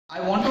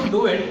I want to do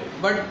it,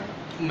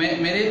 but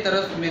मेरे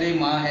तरफ मेरी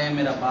माँ है,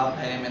 मेरा बाप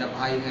है, मेरा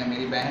भाई है,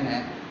 मेरी बहन है,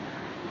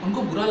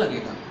 उनको बुरा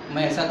लगेगा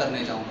मैं ऐसा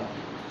करने जाऊँगा।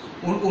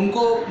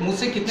 उनको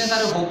मुझसे कितने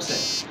सारे होप्स है,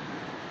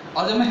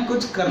 और जब मैं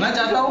कुछ करना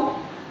चाहता हूँ,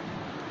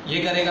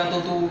 ये करेगा तो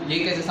तू ये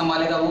कैसे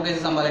संभालेगा, वो कैसे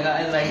संभालेगा।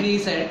 As rightly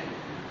said,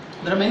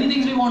 there are many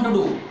things we want to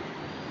do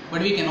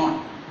but we can not.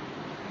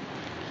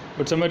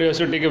 But somewhere you have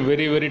to take a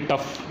very, very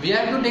tough. We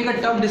have to take a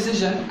tough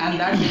decision, and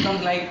that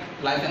becomes like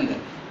life and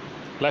death.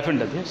 Life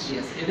and death, yes.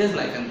 Yes, it is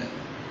life and death.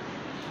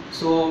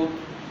 So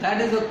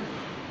that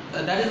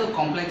is a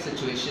complex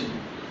situation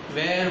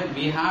where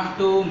we have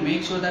to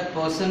make sure that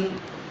person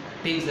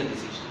takes the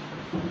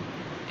decision.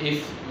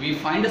 If we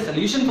find a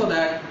solution for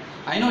that,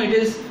 I know it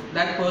is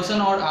that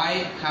person or I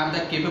have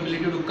that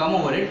capability to come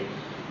over it,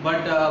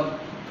 but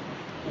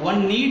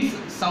one needs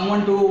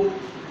someone to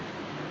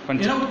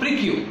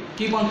prick you,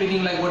 keep on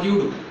pricking like what you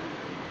do.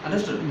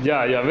 Understood?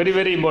 Yeah, very,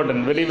 very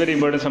important. Very, very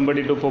important.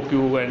 Somebody to poke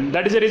you, and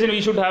that is the reason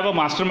we should have a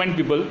mastermind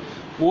people.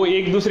 वो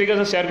एक दूसरे के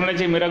साथ share करना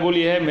चाहिए, मेरा गोल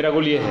ये है, मेरा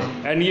गोल ये है,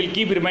 and he'll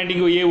keep reminding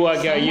you ये हुआ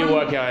क्या, ये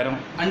हुआ क्या,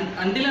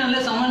 until and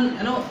unless someone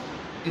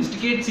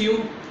instigates you,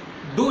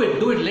 do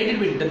it, let it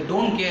be.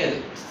 Don't care.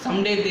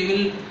 Someday they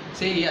will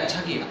say ये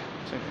अच्छा किया,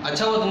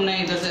 अच्छा हुआ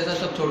तुमने इधर से ऐसा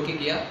सब छोड़ के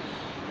किया.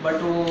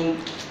 But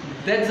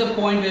that's the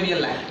point where we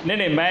are lacking.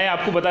 नहीं, मैं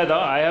आपको बताता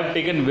हूँ. I have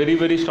taken very,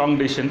 very strong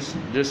decisions.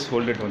 Just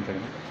hold it one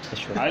second.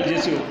 I'll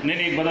just you.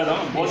 नहीं एक बताता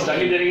हूँ. बहुत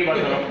सारी तरीके की बात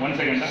कर रहा हूँ. 1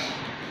 second था.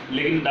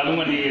 लेकिन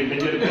डालूंगा नहीं, ये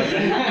डेंजर बात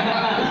है.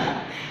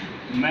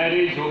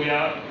 मैरिज हो गया,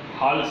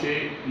 हाल से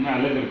मैं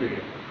अलग घर पे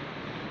गया.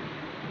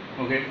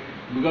 Okay.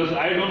 Because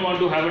I don't want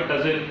to have a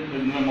tussle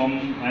with my mom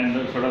and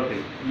sort of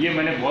thing. ये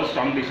मैंने बहुत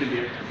strong decision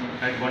लिया.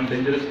 At one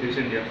dangerous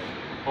decision लिया.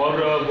 और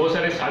बहुत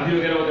सारे शादी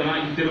वगैरह होते हैं ना,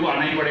 तेरे को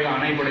आना ही पड़ेगा.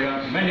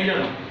 मैं नहीं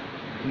जाता हूँ,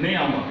 नहीं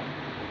आऊँगा.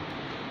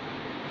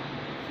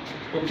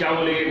 तो क्या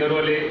बोलेंगे घर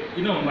वाले,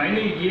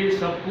 मैंने ये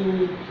सबको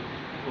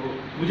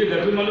मुझे घर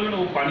पे मालूम है ना,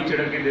 वो पानी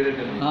छिड़क के दे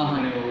देते हैं.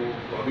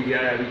 वो अभी गया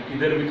है, अभी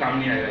इधर भी काम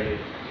नहीं आएगा ये,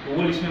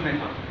 वो लिस्ट में मैं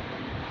था,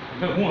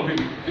 मैं हूँ अभी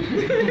भी.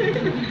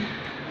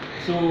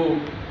 सो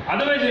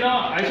otherwise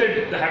I said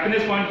the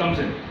happiness point comes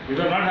in. If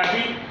you are not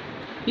happy,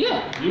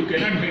 you can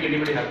not make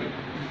anybody happy.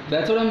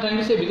 That's what I'm trying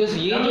to say, because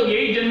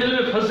यही जनरल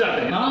में फंस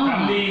जाते हैं.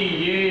 फैमिली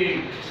ये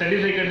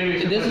सेटिस्फाई करने में.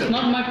 This is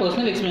not my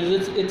personal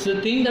experience. It's the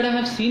thing that I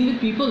have seen with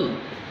people.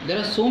 There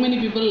are so many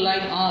people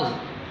like us,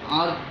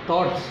 our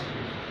thoughts,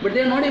 but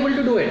they are not able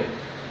to do it.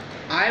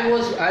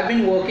 I've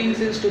been working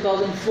since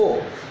 2004.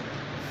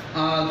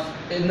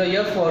 In the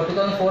year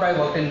 2004, I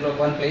worked in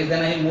one place.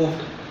 Then I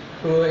moved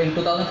to, in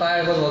 2005,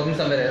 I was working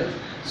somewhere else.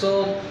 So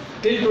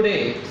till today,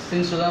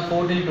 since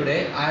 2004 till today,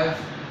 I've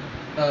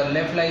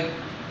left like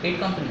 8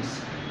 companies.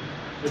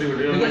 Very good.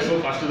 You are so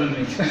faster than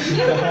me.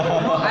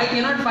 No, I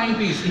cannot find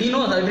peace. He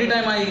knows every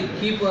time I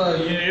keep.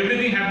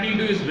 Everything happening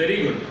to you is very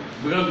good,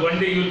 because one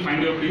day you will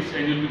find your peace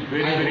and you will be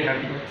very, very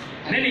happy.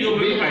 And then you are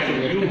going to find it.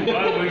 You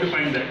are going to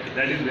find that.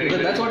 That is very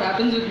good. That's what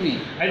happens with me.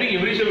 I think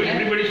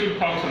everybody should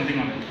talk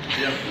something on it.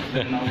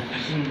 Yeah. Now.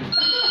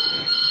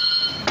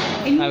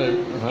 In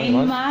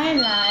my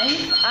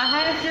life,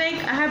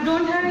 I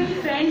don't have any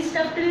friends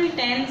up till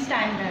 10th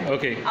standard.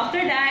 Okay.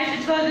 After that,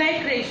 it was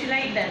like crazy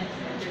like that.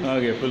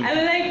 Okay, full. I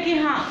was like,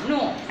 no,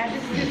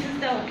 this is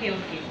the okay.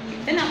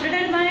 Then after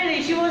that, my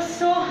ratio was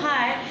so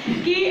high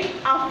कि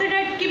after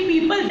that कि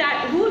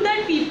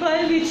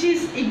people which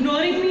is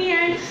ignoring me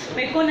and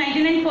मेरे को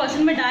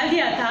 99% में डाल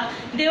दिया था.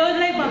 They was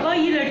like, बाबा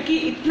ये लड़की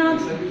इतना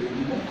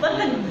ऊपर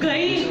तक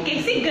गई,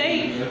 कैसी गई?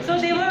 So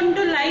they want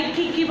to like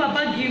कि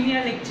बाबा give me a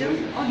lecture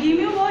or give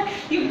me what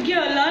you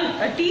learn,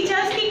 teach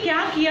us कि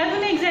क्या किया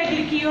तूने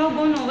exactly कि you have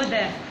gone over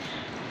there.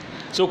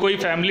 So कोई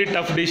फैमिली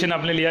टफ डिसीजन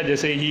आपने लिया,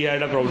 जैसे he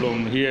had a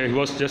problem, he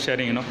was just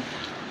sharing,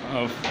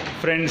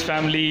 friends,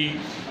 family,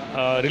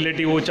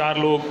 relative, वो 4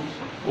 लोग,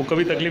 वो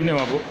कभी तकलीफ नहीं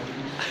हुआ आपको?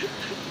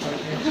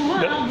 हुआ,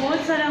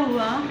 बहुत सारा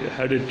हुआ.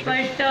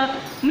 बट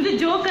मुझे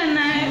जो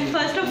करना है,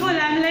 first of all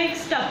I am like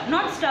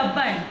not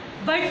stubborn,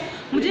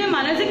 but मुझे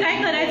मला जे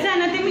काय करायचं आहे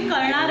ना ते मी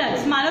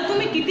करणारच. मला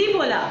तुम्ही किती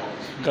बोला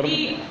की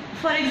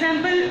for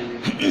example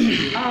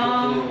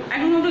I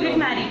don't want to get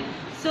married.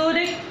 So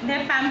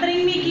they're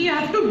pampering me कि you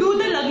have to do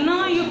the lagna,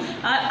 you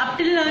up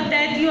till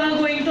that you are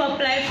going to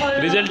apply for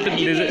result.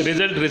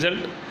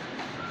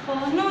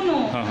 No.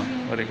 हाँ,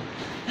 अरे.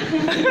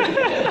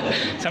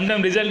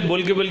 Sometimes result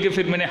बोल के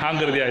फिर मैंने हाँ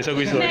कर दिया, ऐसा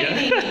कुछ हो गया.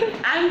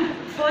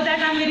 For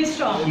that I'm very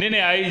strong.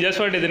 नहीं, I just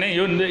want to say,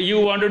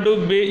 you wanted to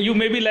be, you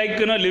may be like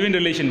live-in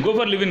relation, go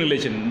for live-in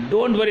relation.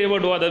 Don't worry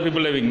about what other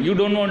people are living.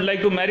 You don't want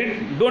like to marry,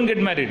 don't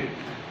get married.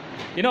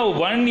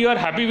 When you are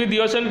happy with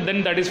yourself,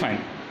 then that is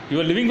fine. You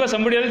are living for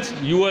somebody else,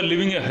 you are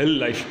living a hell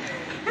life.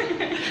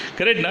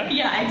 Correct ना?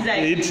 Yeah,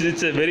 exactly.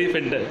 It's a very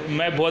fantastic.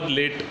 मैं बहुत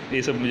late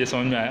ये सब मुझे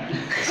समझ में आया.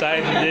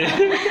 शायद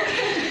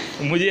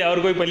मुझे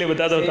और कोई पहले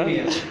बताता होता.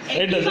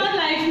 एक ही बार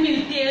लाइफ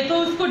मिलती है तो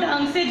उसको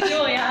ढंग से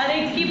जियो यार,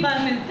 एक ही बार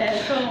मिलता है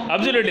तो.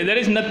 Absolutely,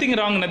 there is nothing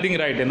wrong, nothing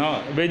right.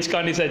 Veg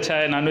खाने से अच्छा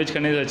है, नॉन वेज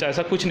खाने से अच्छा है,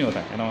 ऐसा कुछ नहीं होता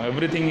है.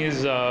 Everything is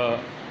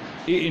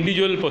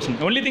individual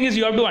person. Only thing is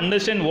you have to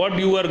understand what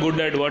you are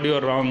good at, what you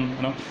are wrong.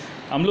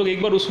 हम लोग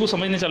एक बार उसको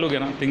समझने चालू किया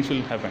ना, things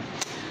will happen.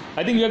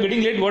 I think you are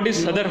getting late. What is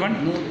other one?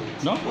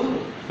 No?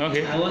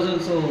 Okay. I was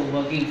also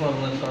working for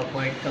one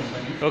corporate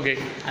company. Okay.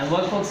 I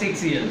worked for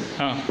 6 years.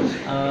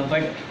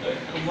 But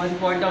one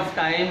point of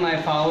time I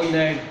found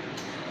that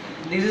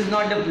this is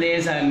not the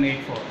place I am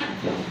made for.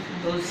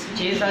 तो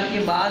 6 साल के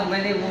बाद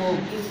मैंने वो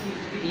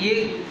ये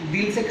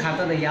दिल से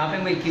खाता था, यहाँ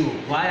पे मैं क्यों?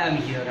 Why I'm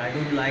here? I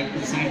don't like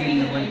to sit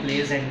in one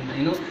place and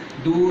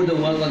do the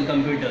work on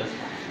computers.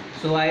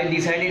 So I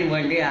decided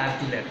one day I have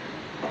to leave.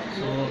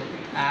 So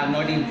I have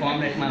not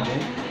informed at my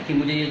home कि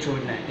मुझे ये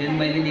छोड़ना है. Then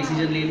मैंने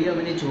decision ले लिया,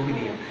 मैंने छोड़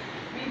दिया.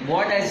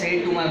 What I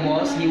said to my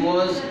boss, he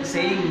was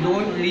saying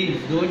don't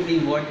leave.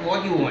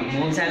 What you want?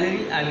 More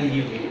salary? I will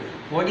give you.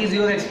 What is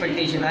your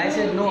expectation? I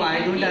said no, I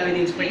don't have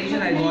any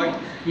expectation. I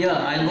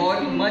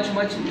got much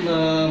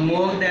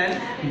more than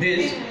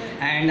this,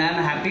 and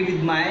I'm happy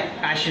with my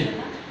passion.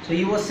 So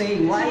he was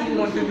saying, why you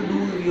wanted to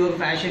do your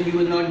passion? You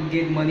will not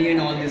get money and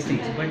all these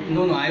things. But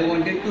no, I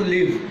wanted to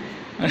live.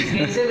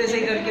 ऐसे वैसे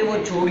करके वो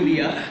छोड़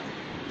दिया.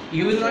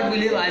 You will not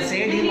believe, I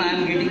said him I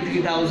am getting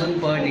 3,000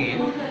 per day.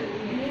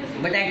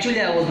 But actually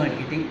I was not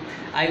getting.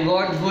 I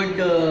got good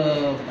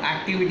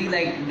activity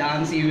like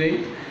dance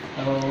event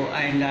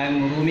and I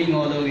am roaming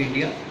all over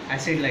India. I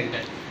said like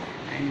that.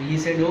 And he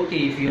said,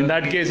 okay, if you... In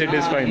that case, it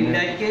is fine. In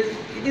that case,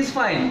 it is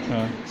fine.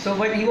 So,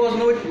 but he was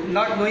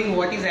not knowing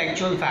what is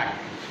actual fact.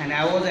 And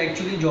I was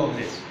actually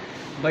jobless.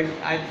 But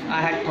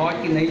I had thought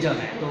कि नहीं जाना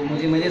है. तो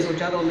मैंने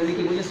सोचा था already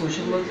कि मुझे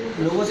सोशल वर्क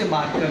लोगों से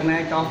बात करना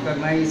है, टॉक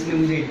करना है, इसमें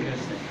मुझे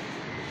इंटरेस्ट है.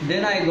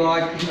 Then I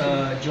got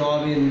a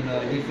job in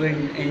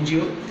different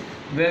NGO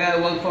where I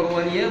worked for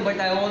 1 year,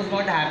 but I was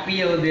not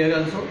happy over there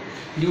also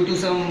due to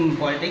some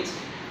politics.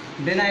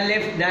 Then I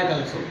left that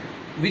also.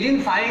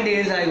 Within 5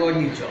 days I got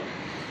this job.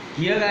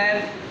 Here I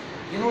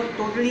am,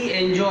 totally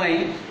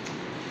enjoying.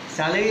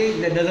 Salary,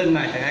 that doesn't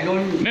matter. I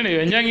don't. No,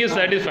 enjoying is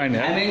satisfying.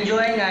 I'm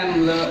enjoying.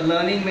 I'm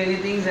learning many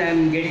things. I'm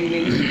getting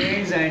many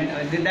friends,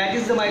 and that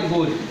is my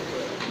goal.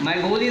 My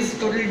goal is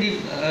totally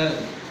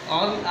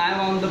I'm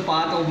on the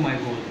path of my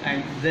goal,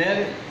 and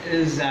there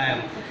is I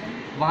am.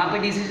 वहाँ पे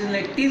decision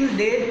like till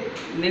date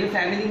मेरी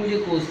family मुझे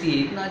कोसती है,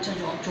 इतना अच्छा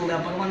job छोड़ा,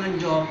 permanent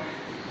job,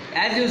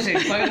 as you said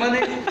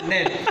permanent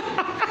net.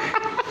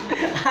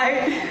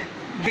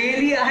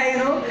 Daily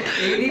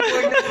any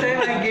point of time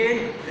I get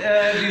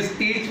this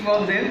speech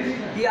from them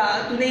कि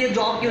तूने ये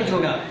जॉब क्यों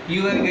छोड़ा?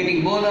 You are getting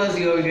bonus,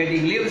 you are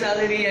getting leave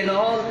salary and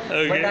all.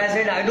 Okay. But I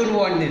said I don't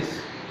want this.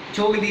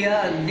 छोड़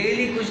दिया.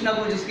 Daily कुछ ना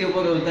कुछ उसके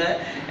ऊपर होता है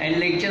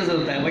and lectures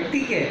होता है, but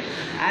ठीक है,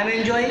 I am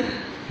enjoying.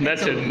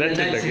 That's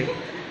it.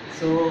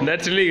 So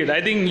that's really good.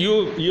 I think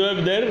you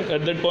are there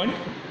at that point.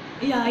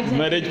 Yeah, exactly.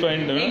 Marriage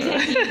point.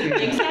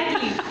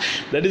 Exactly.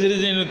 That is the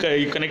reason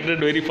you connected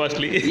very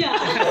fastly.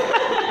 Yeah.